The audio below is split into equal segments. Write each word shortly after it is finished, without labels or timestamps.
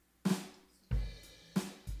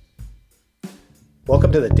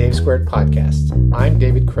Welcome to the Dave Squared Podcast. I'm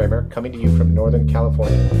David Kramer, coming to you from Northern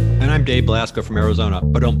California. And I'm Dave Blasco from Arizona.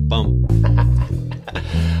 Ba-dum-bum.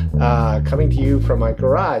 Coming to you from my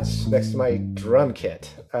garage next to my drum kit.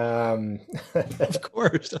 Of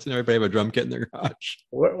course. Doesn't everybody have a drum kit in their garage?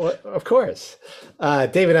 Of course.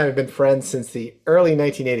 Dave and I have been friends since the early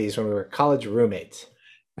 1980s when we were college roommates.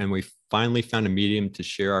 And we finally found a medium to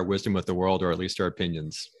share our wisdom with the world, or at least our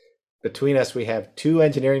opinions. Between us, we have 2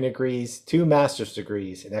 engineering degrees, 2 master's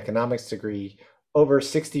degrees, an economics degree, over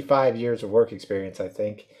 65 years of work experience, I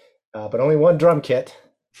think, but only 1 drum kit.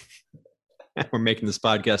 We're making this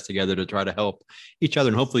podcast together to try to help each other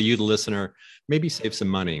and hopefully you, the listener, maybe save some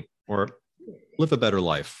money or live a better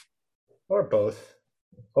life. Or both.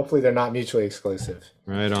 Hopefully they're not mutually exclusive.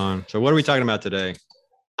 Right on. So what are we talking about today?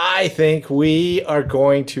 I think we are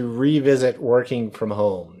going to revisit working from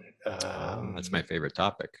home. That's my favorite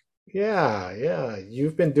topic. Yeah.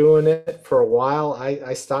 You've been doing it for a while.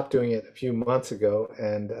 I stopped doing it a few months ago,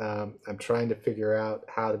 and I'm trying to figure out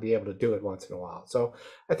how to be able to do it once in a while. So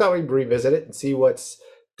I thought we'd revisit it and see what's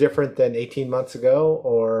different than 18 months ago,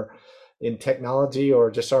 or in technology, or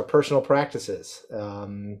just our personal practices.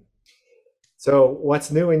 So what's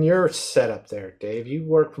new in your setup there, Dave? You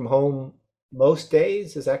work from home most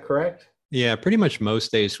days, is that correct? Yeah, pretty much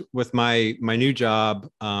most days. With my new job,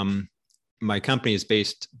 my company is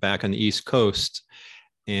based back on the East Coast,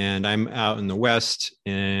 and I'm out in the West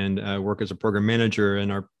and work as a program manager.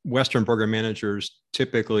 And our Western program managers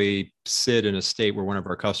typically sit in a state where one of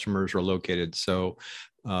our customers are located. So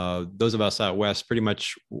those of us out West pretty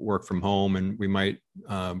much work from home, and we might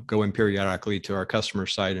go in periodically to our customer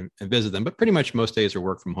site and visit them. But pretty much most days are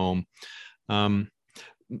work from home.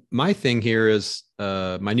 My thing here is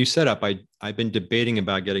my new setup. I've been debating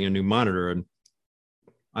about getting a new monitor, and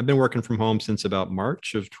I've been working from home since about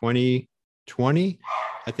March of 2020.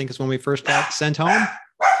 I think is when we first got sent home.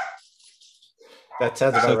 That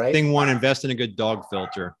sounds about So right. thing one, invest in a good dog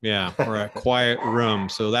filter. Yeah. Or a quiet room.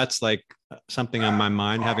 So that's like something on my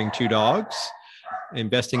mind, having 2 dogs.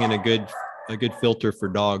 Investing in a good filter for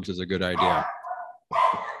dogs is a good idea.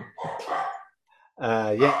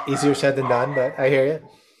 Yeah, easier said than done, but I hear you.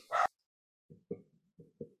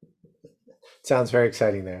 Sounds very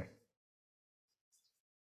exciting there.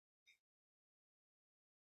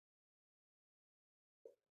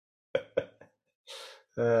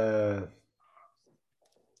 Uh,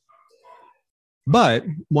 But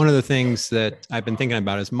one of the things that I've been thinking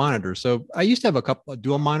about is monitors. So I used to have a couple of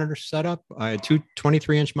dual monitors set up. I had 2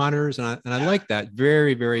 23-inch monitors, and I like that.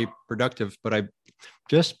 Very, very productive. But I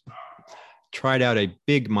just tried out a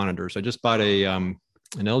big monitor. So I just bought an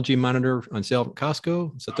LG monitor on sale at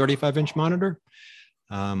Costco. It's a 35-inch monitor.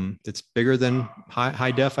 It's bigger than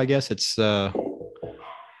high def, I guess. It's not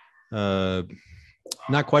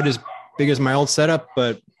quite as big as my old setup,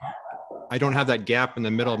 but I don't have that gap in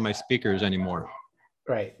the middle of my speakers anymore.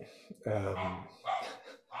 right.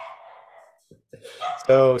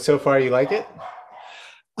 So far you like it?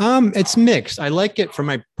 It's mixed. I like it for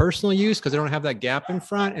my personal use because I don't have that gap in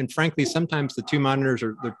front. And frankly, sometimes the 2 monitors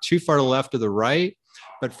they're too far to the left or the right.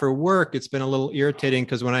 But for work, it's been a little irritating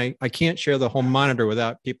because when I can't share the whole monitor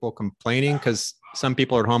without people complaining, because some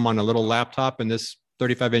people are at home on a little laptop, and this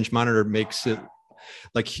 35-inch monitor makes it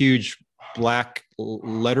like huge black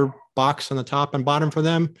letter box on the top and bottom for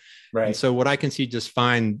them. Right. And so what I can see just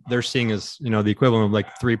fine, they're seeing is, the equivalent of like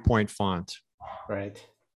 3-point font. Right.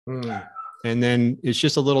 And then it's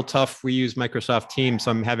just a little tough. We use Microsoft Teams,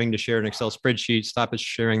 so I'm having to share an Excel spreadsheet, stop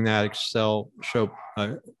sharing that Excel show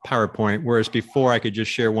PowerPoint. Whereas before I could just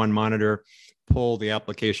share one monitor, pull the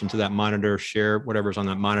application to that monitor, share whatever's on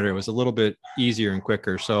that monitor. It was a little bit easier and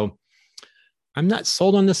quicker. So I'm not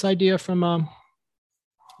sold on this idea from a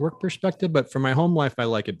work perspective, but for my home life, I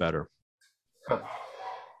like it better. Huh.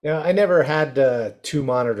 Yeah, I never had 2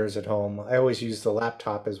 monitors at home. I always used the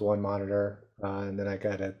laptop as one monitor, and then I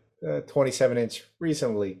got a 27-inch,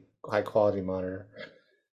 reasonably high quality monitor.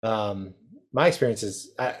 My experience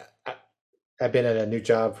is I've been at a new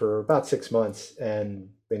job for about 6 months and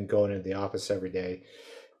been going into the office every day.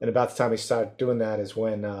 And about the time we started doing that is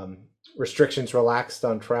when restrictions relaxed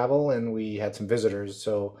on travel and we had some visitors.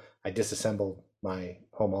 So I disassembled my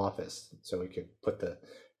home office so we could put the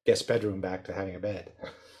guest bedroom back to having a bed.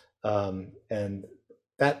 And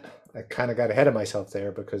that I kind of got ahead of myself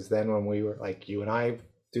there, because then when we were like, you and I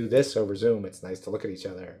do this over Zoom, it's nice to look at each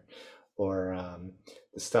other. Or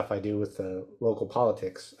the stuff I do with the local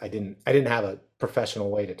politics, I didn't have a professional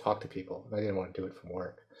way to talk to people. I didn't want to do it from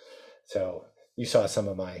work. So you saw some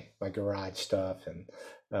of my garage stuff, and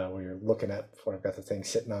where you're looking at before I've got the thing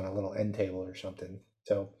sitting on a little end table or something.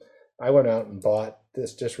 So I went out and bought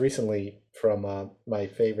this just recently from my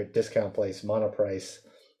favorite discount place, Monoprice,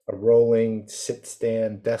 a rolling sit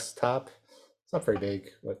stand desktop. It's not very big,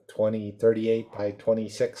 what, 2038 by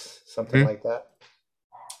 26, something Mhm. like that.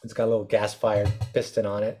 It's got a little gas-fired piston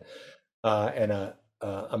on it, and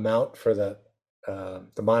a mount for the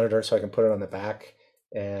monitor, so I can put it on the back,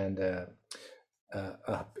 and a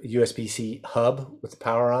USB-C hub with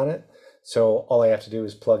power on it. So all I have to do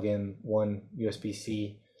is plug in one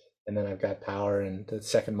USB-C, and then I've got power and the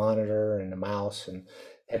second monitor and a mouse and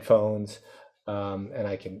headphones, and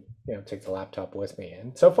I can take the laptop with me.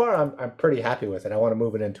 And so far, I'm pretty happy with it. I want to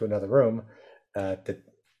move it into another room that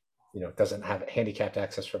doesn't have handicapped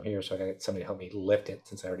access from here, so I got to get somebody to help me lift it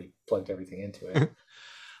since I already plugged everything into it.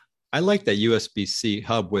 I like that USB-C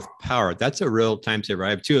hub with power. That's a real time saver.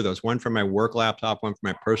 I have two of those, one for my work laptop, one for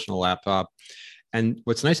my personal laptop. And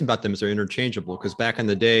what's nice about them is they're interchangeable, because back in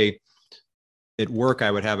the day at work, I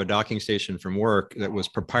would have a docking station from work that was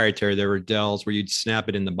proprietary. There were Dells where you'd snap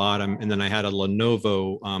it in the bottom. And then I had a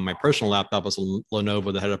Lenovo. My personal laptop was a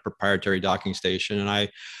Lenovo that had a proprietary docking station. And I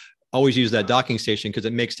always use that docking station because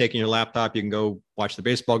it makes taking your laptop, you can go watch the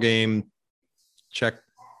baseball game, check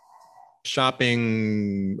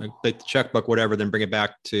shopping, like the checkbook, whatever, then bring it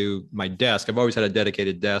back to my desk. I've always had a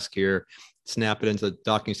dedicated desk here, snap it into the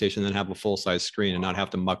docking station, then have a full size screen and not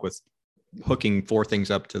have to muck with hooking four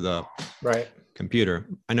things up to the Right. computer.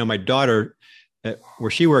 I know my daughter,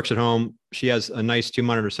 where she works at home, she has a nice two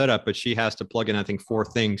monitor setup, but she has to plug in, I think, four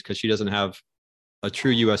things because she doesn't have a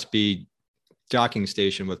true USB docking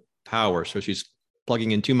station with power. So she's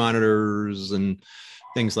plugging in two monitors and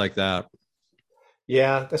things like that.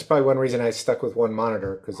 Yeah, that's probably one reason I stuck with one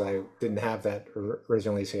monitor because I didn't have that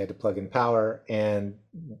originally. So you had to plug in power and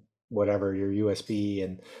whatever your USB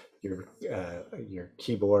and your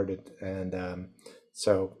keyboard, and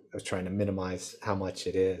so I was trying to minimize how much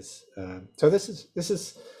it is. So this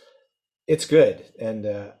is it's good,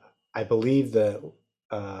 and I believe the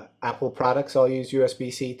Apple products all use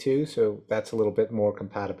USB-C too, so that's a little bit more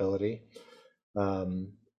compatibility.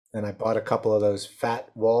 Um, and I bought a couple of those fat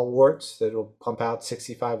wall warts that'll pump out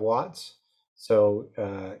 65 watts. So,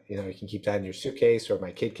 you can keep that in your suitcase, or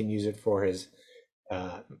my kid can use it for his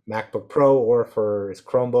MacBook Pro or for his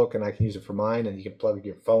Chromebook, and I can use it for mine. And you can plug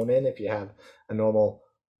your phone in if you have a normal,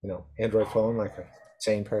 Android phone, like a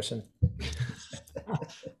sane person.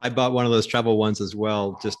 I bought one of those travel ones as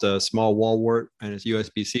well, just a small wall wart, and it's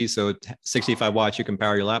USB-C. So 65 watts, you can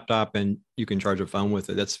power your laptop and you can charge a phone with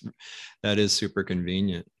it. That is super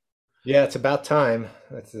convenient. Yeah, it's about time.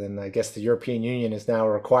 And I guess the European Union is now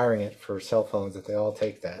requiring it for cell phones that they all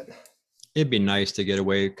take that. It'd be nice to get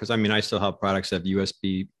away because I mean, I still have products that have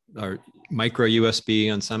USB or micro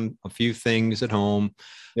USB on a few things at home.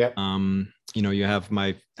 Yep. You have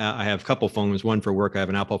I have a couple phones, one for work. I have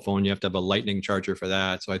an Apple phone. You have to have a lightning charger for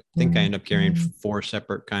that. So I think I end up carrying four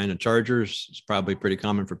separate kind of chargers. It's probably pretty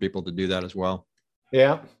common for people to do that as well.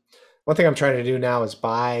 Yeah. One thing I'm trying to do now is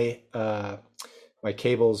buy my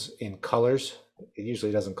cables in colors. It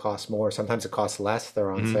usually doesn't cost more. Sometimes it costs less.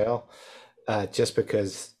 They're on Mhm. sale, just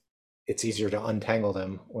because it's easier to untangle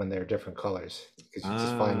them when they're different colors. Because you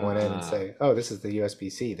just find one end and Ah, say, "Oh, this is the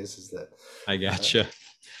USB-C. This is the." I Uh, gotcha.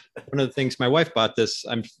 One of the things my wife bought this,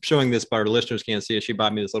 I'm showing this, but our listeners can't see it. She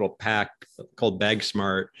bought me this little pack called Bag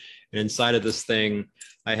Smart. And inside of this thing,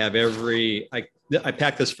 I have I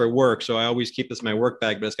pack this for work. So I always keep this in my work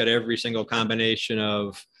bag, but it's got every single combination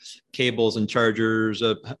of cables and chargers,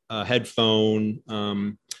 a headphone, a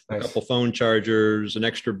nice. couple phone chargers, an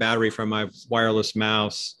extra battery from my wireless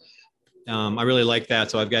mouse. I really like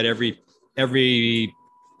that. So I've got every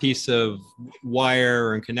piece of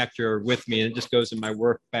wire and connector with me, and it just goes in my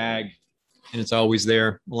work bag, and it's always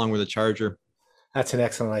there along with a charger. That's an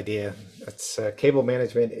excellent idea. That's cable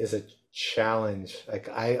management is a challenge. Like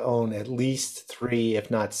I own at least three, if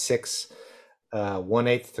not six,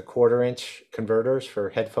 1/8 to quarter inch converters for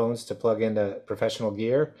headphones to plug into professional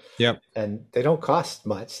gear, Yep. and they don't cost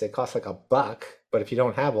much. They cost like $1, but if you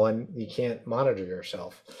don't have one, you can't monitor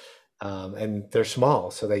yourself. And they're small,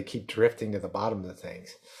 so they keep drifting to the bottom of the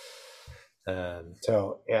things.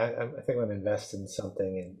 So yeah, I think I'm gonna invest in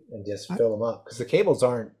something and just fill them up because the cables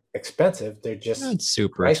aren't expensive. They're just Not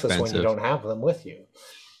super priceless when you expensive. don't have them with you.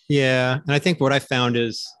 Yeah. And I think what I found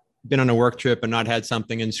is been on a work trip and not had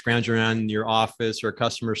something and scrounge around your office or a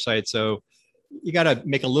customer site. So you got to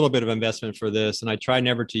make a little bit of investment for this. And I try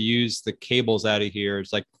never to use the cables out of here.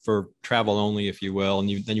 It's like for travel only, if you will.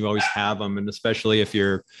 And then you always have them. And especially if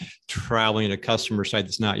you're traveling at a customer site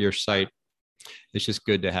that's not your site, it's just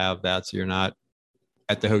good to have that. So you're not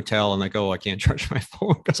at the hotel and like, oh, I can't charge my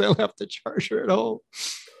phone because I left the charger at home.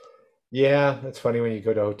 Yeah, it's funny when you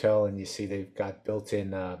go to a hotel and you see they've got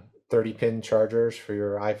built-in 30-pin chargers for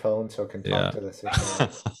your iPhone so it can talk Yeah. to the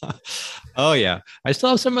system. Oh yeah. I still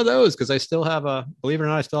have some of those because I still have believe it or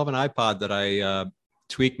not, I still have an iPod that I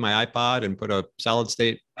tweaked my iPod and put a solid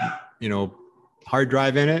state, you know, hard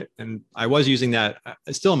drive in it. And I was using that.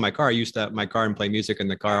 It's still in my car. I used that my car and play music in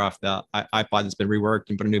the car off the iPod that's been reworked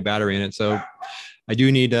and put a new battery in it. So I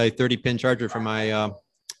do need a 30 pin charger for my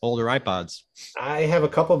older iPods. I have a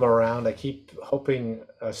couple of them around. I keep hoping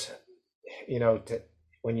us,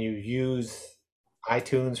 when you use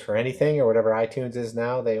iTunes for anything or whatever iTunes is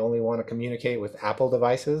now, they only want to communicate with Apple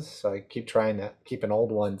devices. So I keep trying to keep an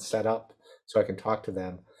old one set up so I can talk to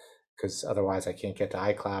them because otherwise I can't get to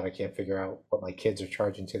iCloud. I can't figure out what my kids are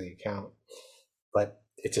charging to the account, but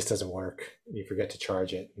it just doesn't work. You forget to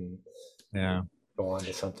charge it and Yeah. go on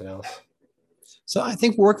to something else. So I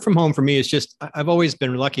think work from home for me is just I've always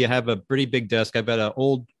been lucky. I have a pretty big desk. I've got an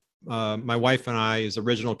old my wife and I's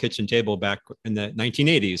original kitchen table back in the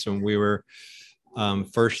 1980s when we were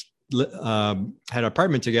first had an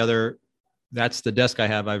apartment together. That's the desk I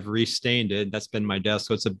have. I've restained it. That's been my desk.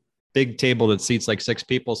 So it's a big table that seats like 6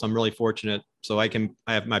 people. So I'm really fortunate. So I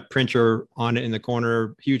have my printer on it in the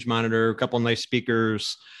corner, huge monitor, a couple of nice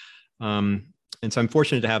speakers. Um, and so I'm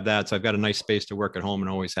fortunate to have that. So I've got a nice space to work at home and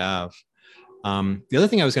always have. The other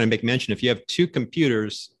thing I was going to make mention, if you have two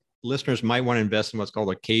computers, listeners might want to invest in what's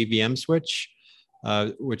called a KVM switch,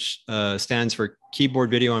 which stands for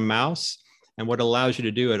keyboard, video, and mouse. And what allows you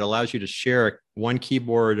to do, it allows you to share one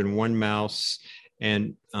keyboard and one mouse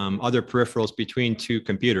and other peripherals between two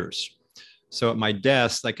computers. So at my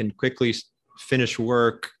desk, I can quickly finish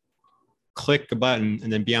work, click a button,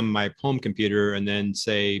 and then be on my home computer and then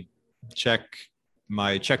say, check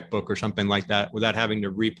my checkbook or something like that without having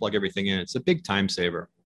to replug everything in. It's a big time saver.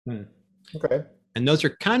 Hmm. Okay. And those are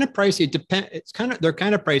kind of pricey. They're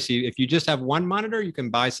kind of pricey. If you just have one monitor, you can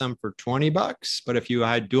buy some for $20. But if you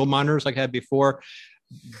had dual monitors like I had before,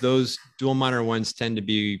 those dual monitor ones tend to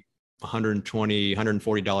be 120,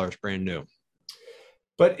 $140 brand new.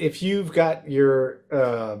 But if you've got your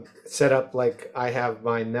set up like I have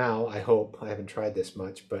mine now, I hope I haven't tried this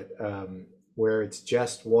much, but where it's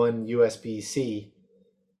just one USB-C,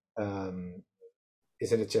 um,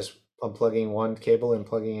 isn't it just unplugging one cable and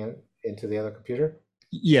plugging it into the other computer?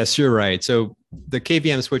 Yes, you're right. So the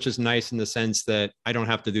KVM switch is nice in the sense that I don't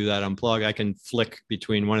have to do that unplug. I can flick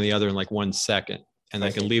between one and the other in like 1 second and I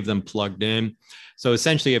I can see. leave them plugged in. So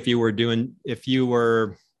essentially, if you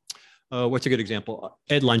were, what's a good example?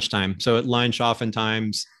 At lunchtime. So at lunch,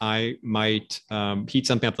 oftentimes I might heat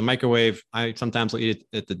something up the microwave. I sometimes will eat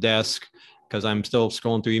it at the desk because I'm still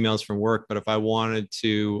scrolling through emails from work. But if I wanted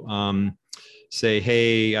to say,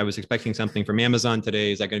 hey, I was expecting something from Amazon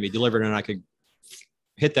today, is that going to be delivered? And I could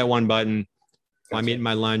hit that one button. I'm Gotcha. eating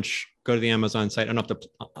my lunch, go to the Amazon site. I don't have to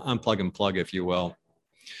unplug and plug, if you will.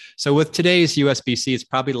 So with today's USB-C, it's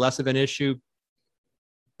probably less of an issue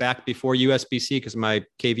back before USB-C because my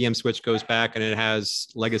KVM switch goes back and it has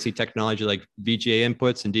legacy technology like VGA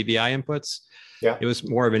inputs and DVI inputs. Yeah. It was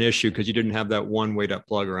more of an issue because you didn't have that one way to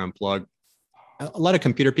plug or unplug. A lot of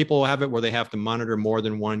computer people have it where they have to monitor more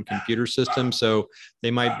than one computer system. So they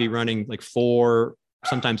might be running like four,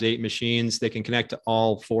 sometimes 8 machines. They can connect to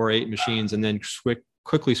all 4 or 8 machines and then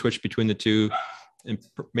quickly switch between the two. And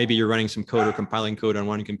maybe you're running some code or compiling code on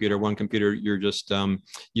one computer, you're just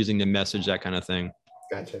using the message, that kind of thing.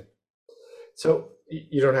 Gotcha. So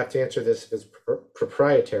you don't have to answer this if it's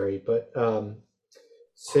proprietary, but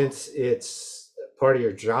since it's part of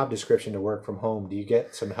your job description to work from home, do you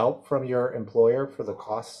get some help from your employer for the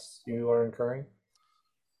costs you are incurring?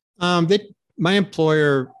 My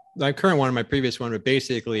employer, my current one and my previous one would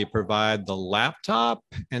basically provide the laptop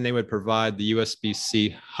and they would provide the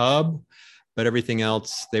USB-C hub, but everything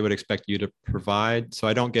else they would expect you to provide. So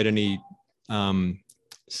I don't get any,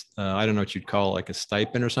 I don't know what you'd call like a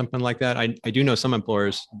stipend or something like that. I do know some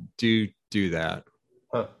employers do that.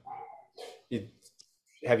 Huh. You,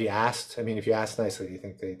 have you asked? I mean, if you ask nicely, do you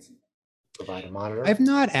think they'd provide a I've monitor?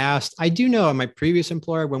 not asked. I do know my previous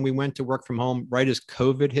employer, when we went to work from home, right as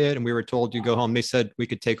COVID hit and we were told you go home, they said we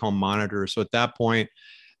could take home monitors. So at that point,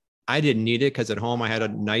 I didn't need it because at home I had a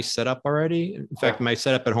nice setup already. In Yeah. fact, my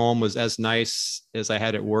setup at home was as nice as I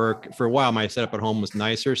had at work. For a while, my setup at home was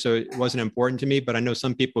nicer, so it wasn't important to me. But I know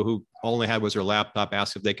some people who only had was their laptop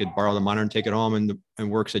asked if they could borrow the monitor and take it home,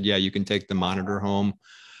 and work said, yeah, you can take the monitor home.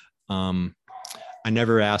 Um, I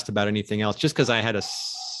never asked about anything else just because I had a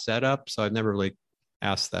setup, so I've never really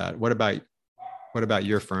asked that. What about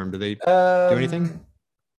your firm? Do they do anything?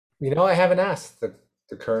 Um, I haven't asked the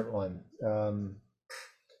current one.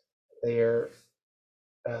 They're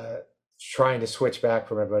uh, trying to switch back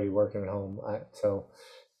from everybody working at home. So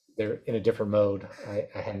they're in a different mode. I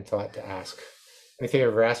hadn't thought to ask. Anything I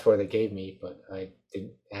ever asked for, they gave me, but I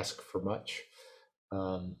didn't ask for much.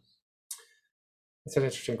 Um, it's an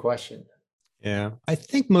interesting question. Yeah, I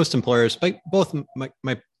think most employers, like both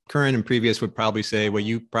my current and previous, would probably say, well,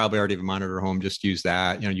 you probably already have a monitor at home, just use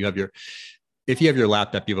that. You know, you have your if you have your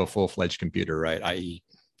laptop, you have a full-fledged computer, right? I.e.,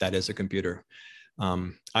 that is a computer.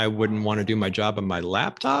 I wouldn't want to do my job on my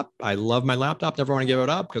laptop. I love my laptop, never want to give it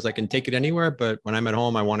up because I can take it anywhere. But when I'm at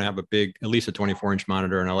home, I want to have a big, at least a 24-inch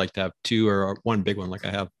monitor, and I like to have two or one big one like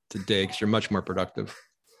I have today because you're much more productive.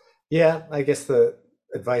 Yeah, I guess the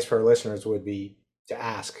advice for our listeners would be to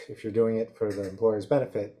ask if you're doing it for the employer's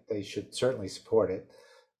benefit, they should certainly support it.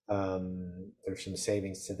 There's some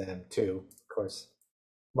savings to them too. Of course,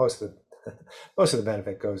 most of the most of the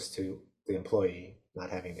benefit goes to the employee not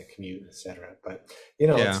having to commute, etc. But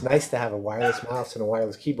Yeah, it's nice to have a wireless mouse and a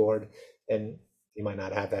wireless keyboard, and you might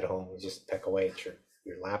not have that at home. You just peck away at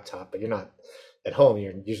your laptop, but you're not at home.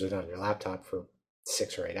 You're usually not on your laptop for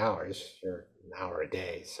 6 or 8 hours. You're an hour a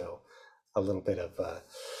day, so a little bit of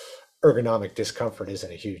ergonomic discomfort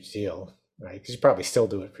isn't a huge deal, right? Because you probably still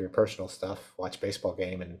do it for your personal stuff, watch a baseball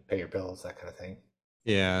game and pay your bills, that kind of thing.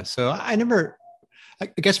 yeah. So I never, I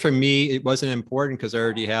guess for me, it wasn't important because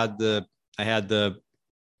I had the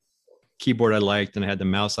keyboard I liked and I had the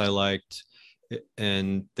mouse I liked,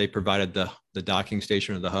 and they provided the docking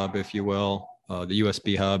station or the hub, if you will, the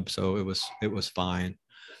USB hub. So it was fine.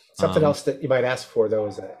 Something Um, else that you might ask for though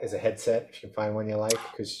is a headset if you can find one you like,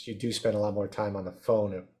 because you do spend a lot more time on the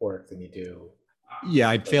phone at work than you do yeah,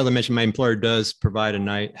 I in failed to person. mention my employer does provide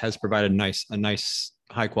has provided a nice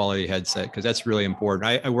high quality headset because that's really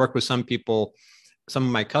important. I work with some people, some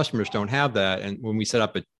of my customers don't have that, and when we set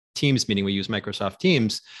up a Teams meeting, we use Microsoft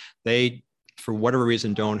Teams. They, for whatever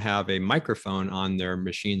reason, don't have a microphone on their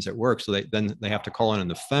machines at work, so they have to call in on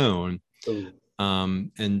the phone. Ooh,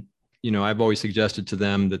 And I've always suggested to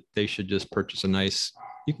them that they should just purchase a nice.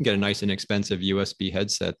 You can get a nice inexpensive USB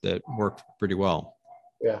headset that works pretty well.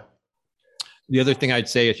 yeah. The other thing I'd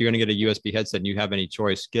say, if you're going to get a USB headset and you have any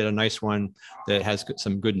choice, get a nice one that has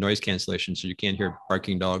some good noise cancellation so you can't hear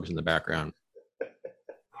barking dogs in the background.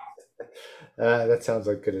 That sounds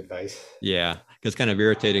like good advice. Yeah, it's kind of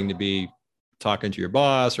irritating to be talking to your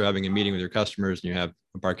boss or having a meeting with your customers and you have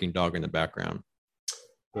a barking dog in the background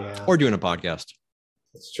Yeah, or doing a podcast.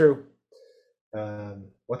 it's true.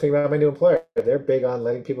 One thing about my new employer, they're big on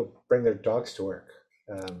letting people bring their dogs to work.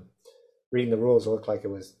 Um, Reading the rules, it looked like it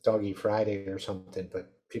was Doggy Friday or something, but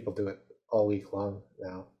people do it all week long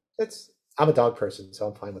now. It's I'm a dog person, so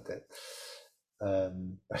I'm fine with it.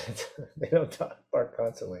 But they don't bark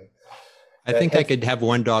constantly. I That think I head, could have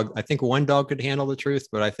one dog. I think one dog could handle the truth,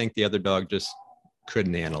 but I think the other dog just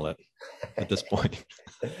couldn't handle it at this point.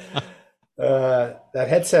 that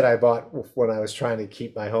headset I bought when I was trying to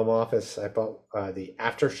keep my home office, I bought the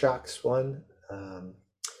AfterShokz one,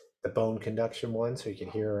 the bone conduction one, so you can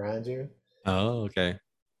hear around you. Oh, okay.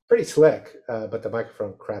 Pretty slick, but the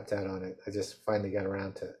microphone crapped out on it. I just finally got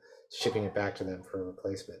around to shipping it back to them for a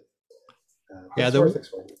replacement. But Yeah, it's worth it.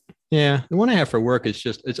 the one I have for work is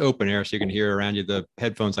just it's open air, so you can hear around you. The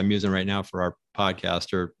headphones I'm using right now for our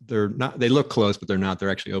podcast are they're not they look close, but they're not. They're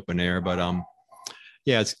actually open air. But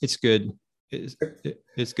yeah, it's good.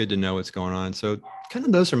 It's good to know what's going on. So kind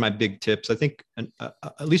of those are my big tips. I think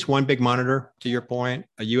at least one big monitor, to your point,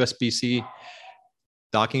 a USB-C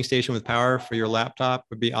docking station with power for your laptop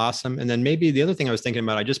would be awesome. And then maybe the other thing I was thinking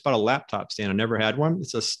about, I just bought a laptop stand. I never had one.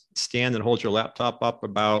 It's a stand that holds your laptop up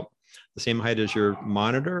about the same height as your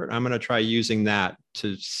monitor. I'm going to try using that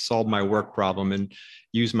to solve my work problem and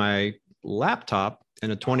use my laptop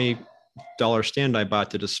and a $20 stand I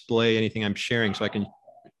bought to display anything I'm sharing so I can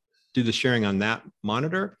do the sharing on that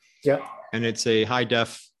monitor. Yep. And it's a high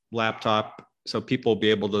def laptop, so people will be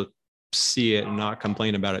able to see it and not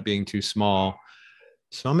complain about it being too small.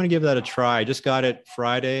 So I'm going to give that a try. I just got it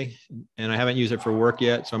Friday and I haven't used it for work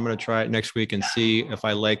yet. So I'm going to try it next week and see if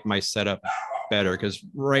I like my setup better. Because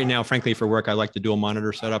right now, frankly, for work, I like the dual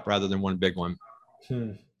monitor setup rather than one big one.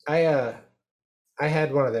 Hmm. I uh I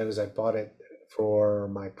had one of those. I bought it for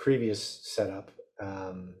my previous setup.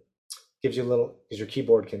 Gives you a little because your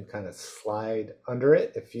keyboard can kind of slide under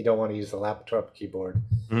it if you don't want to use the laptop keyboard,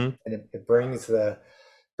 Mm-hmm. and it brings the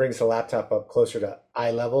laptop up closer to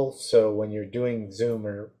eye level. So when you're doing Zoom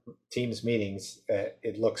or Teams meetings,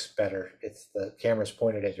 it looks better. It's the camera's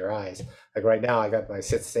pointed at your eyes. Like right now, I got my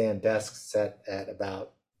sit stand desk set at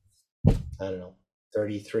about, I don't know,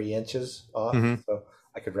 33 inches off, Mm-hmm. so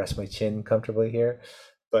I could rest my chin comfortably here.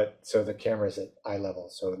 But so the camera's at eye level,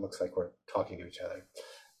 so it looks like we're talking to each other.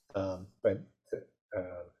 But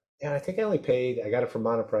uh, Yeah, I think I only paid. I got it from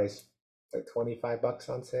Monoprice, like 25 bucks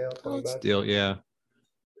on sale, Oh, 20 it's bucks, still, yeah.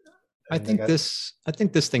 and I got. I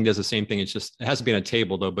think this thing does the same thing. It's just it has to be on a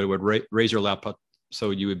table though, but it would raise your laptop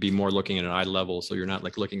so you would be more looking at an eye level, so you're not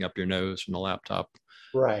like looking up your nose from the laptop.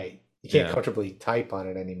 Right. You can't Yeah, comfortably type on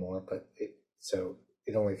it anymore, but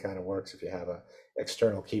it only kind of works if you have a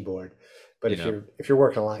external keyboard. But yeah, if you're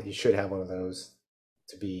working a lot, you should have one of those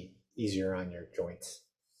to be easier on your joints.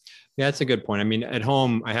 yeah. That's a good point. I mean, at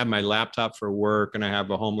home I have my laptop for work and I have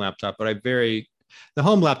a home laptop, but the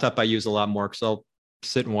home laptop I use a lot more because I'll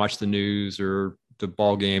sit and watch the news or the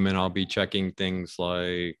ball game, and I'll be checking things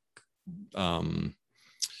like um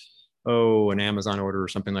an Amazon order or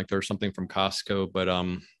something like that, or something from Costco. But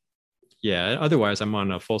yeah, otherwise I'm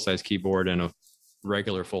on a full size keyboard and a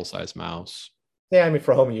regular full size mouse. Yeah, I mean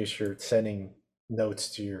for home use, you're sending notes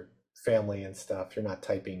to your family and stuff. You're not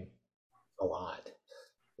typing a lot.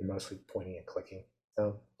 You're mostly pointing and clicking.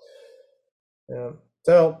 So, yeah.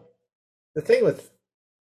 So the thing with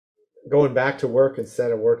going back to work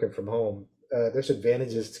instead of working from home, there's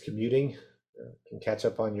advantages to commuting. You can catch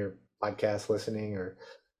up on your podcast listening or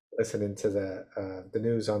listening to the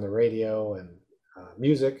news on the radio and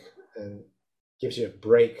music, and gives you a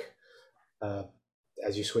break uh,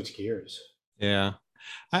 as you switch gears. Yeah.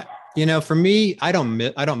 I, for me, I don't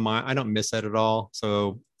mind, I don't miss that at all.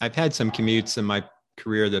 So I've had some commutes in my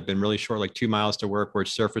career that have been really short, like 2 miles to work, where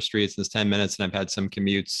it's surface streets and it's 10 minutes. And I've had some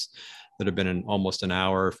commutes that have been in almost an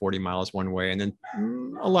hour, 40 miles one way. And then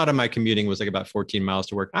a lot of my commuting was like about 14 miles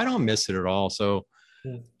to work. I don't miss it at all. So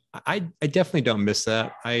Mm. I definitely don't miss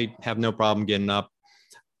that. I have no problem getting up,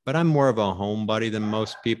 but I'm more of a homebody than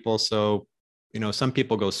most people. So, some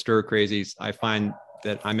people go stir crazy. I find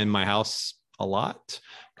that I'm in my house a lot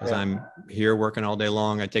because Yeah. I'm here working all day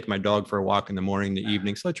long. I take my dog for a walk in the morning, the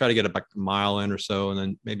evening. So I try to get about a mile in or so, and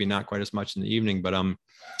then maybe not quite as much in the evening. But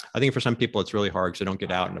I think for some people it's really hard because they don't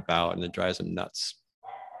get out and about, and it drives them nuts.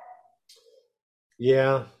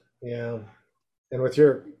 Yeah. Yeah. And with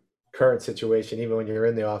your current situation, even when you're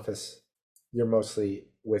in the office, you're mostly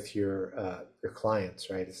with your clients,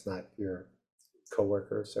 right? It's not your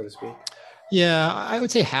coworkers, so to speak. Yeah, I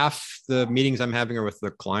would say half the meetings I'm having are with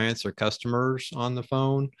the clients or customers on the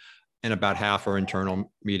phone, and about half are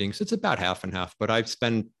internal meetings. It's about half and half, but I've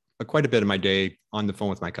spent quite a bit of my day on the phone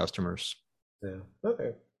with my customers. Yeah.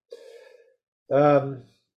 Okay. Um,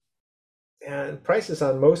 and prices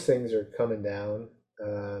on most things are coming down.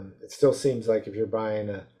 It still seems like if you're buying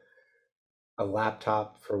a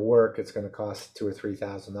laptop for work, it's going to cost $2,000 or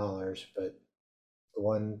 $3,000. But the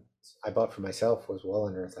one I bought for myself was well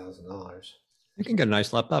under $1,000. You can get a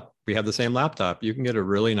nice laptop. We have the same laptop. You can get a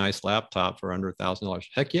really nice laptop for under $1,000.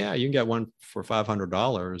 Heck yeah, you can get one for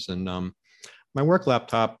 $500. And my work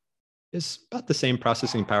laptop is about the same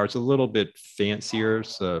processing power. It's a little bit fancier,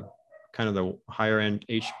 so kind of the higher end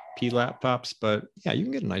HP laptops. But yeah, you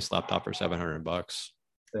can get a nice laptop for $700.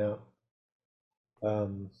 Yeah.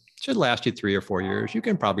 Um, Should last you 3 or 4 years. You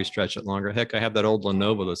can probably stretch it longer. Heck, I have that old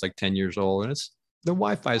Lenovo that's like 10 years old, and it's the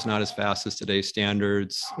Wi-Fi is not as fast as today's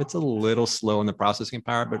standards. It's a little slow in the processing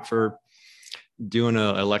power, but for doing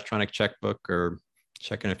an electronic checkbook or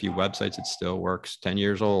checking a few websites, it still works. 10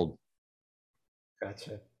 years old.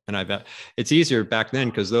 gotcha. And I bet it's easier back then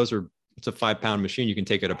because it's a 5 pound machine. You can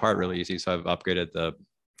take it apart really easy. So I've upgraded the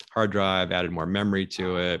hard drive, added more memory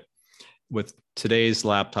to it. With today's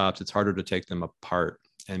laptops, it's harder to take them apart,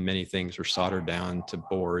 and many things are soldered down to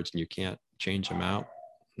boards and you can't change them out.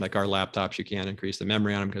 Like our laptops, you can't increase the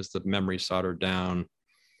memory on them because the memory's soldered down.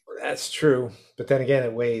 That's true. But then again,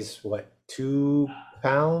 it weighs what, 2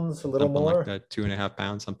 pounds, a little Something like more? that, 2.5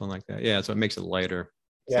 pounds, something like that. Yeah, so it makes it lighter.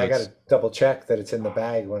 Yeah, So I got to it's double check that it's in the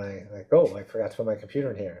bag when I like, oh, I forgot to put my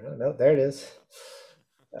computer in here. Oh, no, there it is.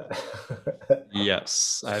 Uh,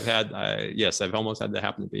 yes, yes, I've almost had that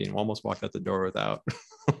happen to me and almost walked out the door without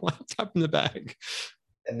a laptop in the bag.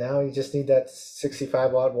 and now you just need that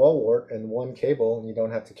 65-watt wall wart and one cable, and you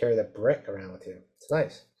don't have to carry that brick around with you. It's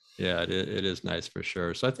nice. Yeah, it is nice for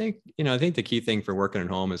sure. So I think the key thing for working at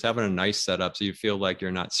home is having a nice setup so you feel like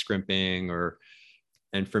you're not scrimping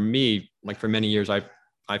and for me, like for many years,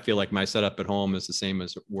 I feel like my setup at home is the same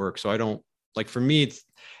as at work. So I don't like for me,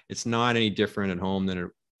 it's not any different at home than at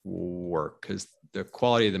work because the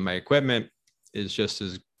quality of my equipment is just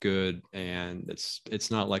as good, and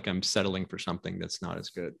it's not like I'm settling for something that's not as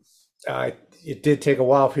good. Uh, it did take a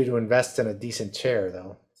while for you to invest in a decent chair,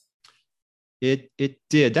 though. It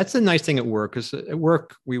did. That's the nice thing at work because at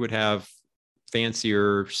work we would have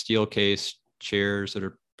fancier steel case chairs that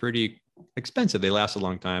are pretty expensive. They last a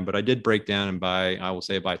long time, but I did break down and buy a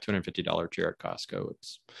 $250 chair at Costco.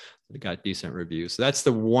 It got decent reviews. So that's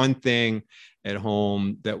the one thing at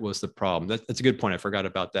home that was the problem. That's a good point. I forgot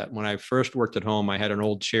about that. When I first worked at home, I had an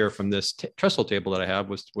old chair from this trestle table that I have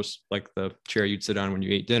was like the chair you'd sit on when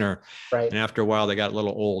you ate dinner. Right. And after a while, they got a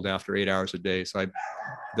little old after 8 hours a day. So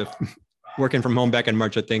working from home back in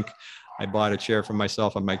March, I think I bought a chair for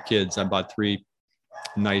myself and my kids. I bought 3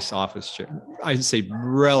 nice office chairs. I'd say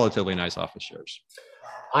relatively nice office chairs.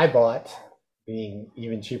 I bought, being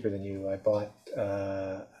even cheaper than you, I bought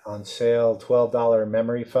on sale $12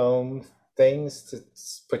 memory foam things to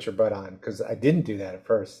put your butt on, because I didn't do that at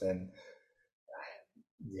first. And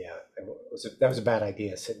yeah, that was a bad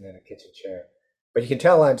idea, sitting in a kitchen chair. But you can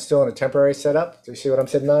tell I'm still in a temporary setup. Do you see what I'm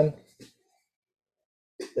sitting on?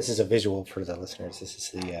 This is a visual for the listeners. This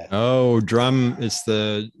is the drum. It's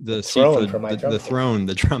the seat throne for for my drum the kit. throne,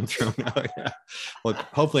 the drum throne. Oh, yeah. Well,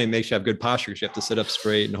 hopefully it makes you have good posture because you have to sit up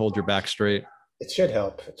straight and hold your back straight. It should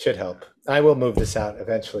help. It should help. I will move this out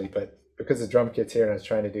eventually, but because the drum kit's here and I was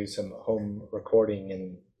trying to do some home recording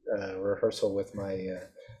and rehearsal with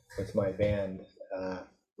my band,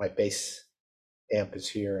 my bass amp is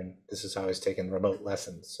here, and this is how I was taking remote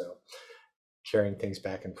lessons. So carrying things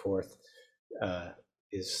back and forth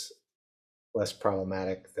is more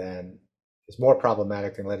problematic than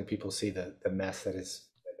letting people see the mess that is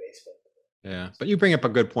my basement. Yeah, but you bring up a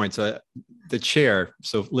good point. So the chair.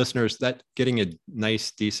 So listeners, that getting a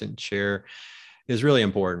nice, decent chair is really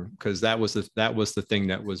important, because that was the thing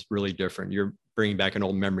that was really different. You're bringing back an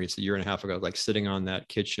old memory. It's a year and a half ago, like sitting on that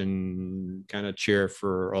kitchen kind of chair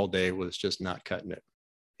for all day was just not cutting it.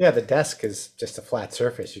 Yeah, the desk is just a flat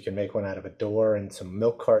surface. You can make one out of a door and some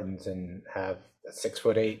milk cartons and have a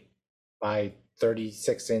 6'8" by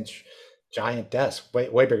 36-inch giant desk, way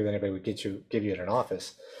bigger than anybody would give you at an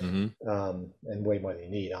office, and way more than you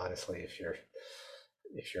need, honestly. If you're,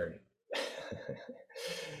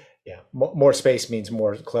 yeah, more space means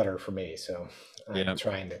more clutter for me. So I'm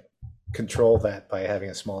trying to control that by having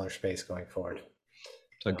a smaller space going forward.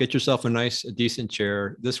 So get yourself a decent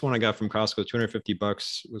chair. This one I got from Costco,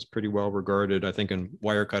 $250, was pretty well regarded. I think in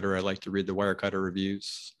Wirecutter, I like to read the Wirecutter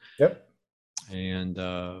reviews. Yep. And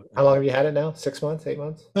how long have you had it now? 6 months, 8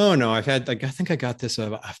 months? Oh no, I think I got this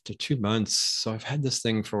after 2 months. So I've had this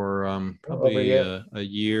thing for probably a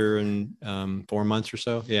year and 4 months or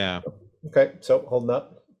so. Yeah. Okay, so holding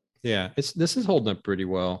up. Yeah, this is holding up pretty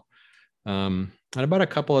well. And I bought a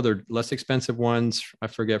couple other less expensive ones. I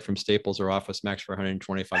forget, from Staples or Office Max for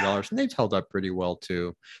 $125, and they've held up pretty well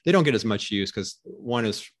too. They don't get as much use because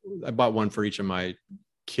I bought one for each of my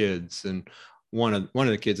kids, and one of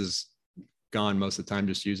the kids is gone most of the time,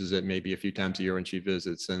 just uses it maybe a few times a year when she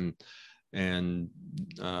visits, and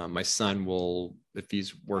my son will, if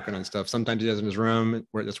he's working on stuff, sometimes he does it in his room,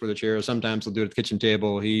 that's where the chair is. Sometimes he'll do it at the kitchen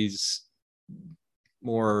table. He's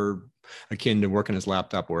more akin to working his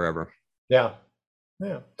laptop wherever. Yeah.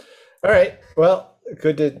 All right. Well,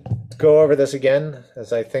 good to go over this again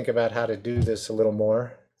as I think about how to do this a little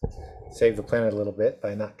more, save the planet a little bit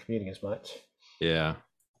by not commuting as much. Yeah.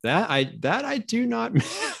 That I do not,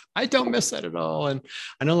 I don't miss that at all. And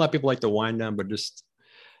I know a lot of people like to wind down, but just,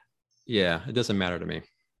 yeah, it doesn't matter to me.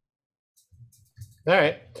 All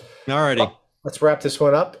right. All righty. Well, let's wrap this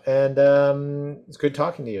one up. And it's good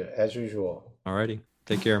talking to you as usual. All righty.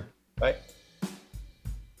 Take care. Bye.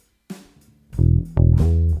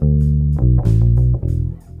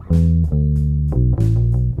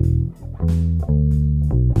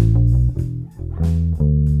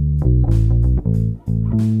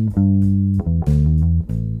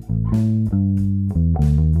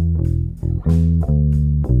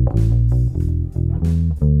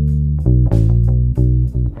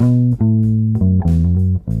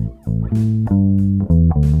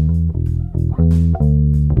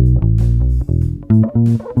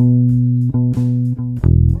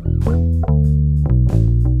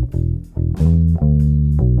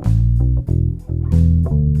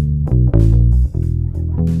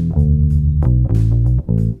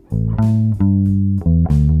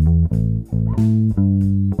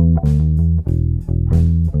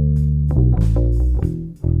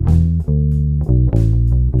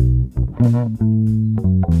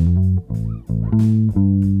 Mm-hmm.